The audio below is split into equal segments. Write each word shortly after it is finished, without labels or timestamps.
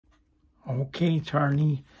Okay,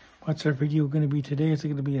 Charlie. What's our video going to be today? Is it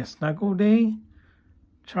going to be a snuggle day?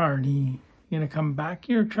 Charlie, you going to come back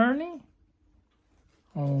here, Charlie?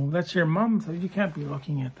 Oh, that's your mom, so you can't be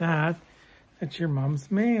looking at that. That's your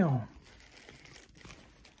mom's mail.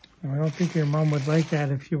 No, I don't think your mom would like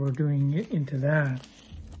that if you were doing it into that.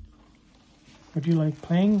 Would you like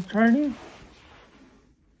playing, Charlie?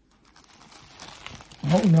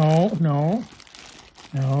 Oh, no, no.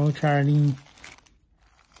 No, Charlie.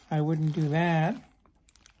 I wouldn't do that.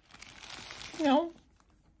 No.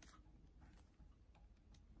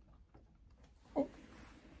 Oh.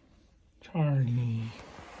 Charlie.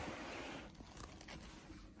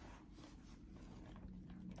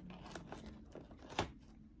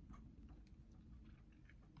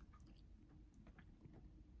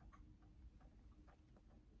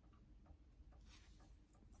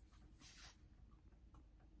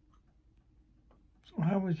 So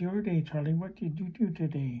how was your day, Charlie? What did you do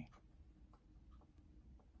today?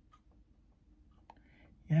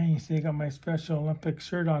 Yeah, you see, I got my Special Olympic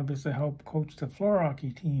shirt on because I helped coach the floor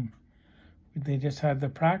hockey team. They just had the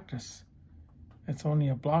practice. It's only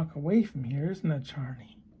a block away from here, isn't it,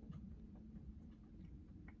 Charlie?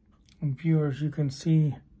 And viewers, you can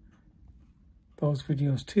see those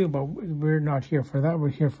videos too, but we're not here for that. We're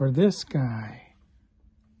here for this guy.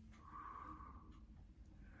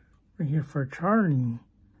 We're here for Charlie.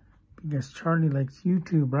 Because Charlie likes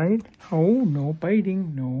YouTube, right? Oh, no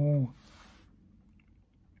biting, no.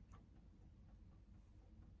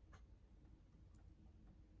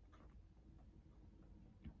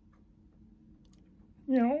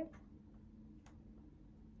 No.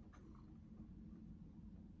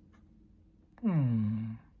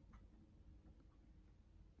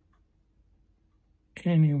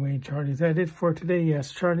 Anyway, Charlie, is that it for today?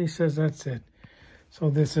 Yes, Charlie says that's it. So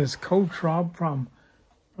this is Coach Rob from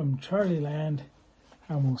Charlie Land,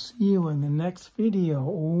 and we'll see you in the next video.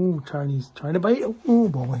 Oh, Charlie's trying to bite. Oh,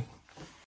 boy.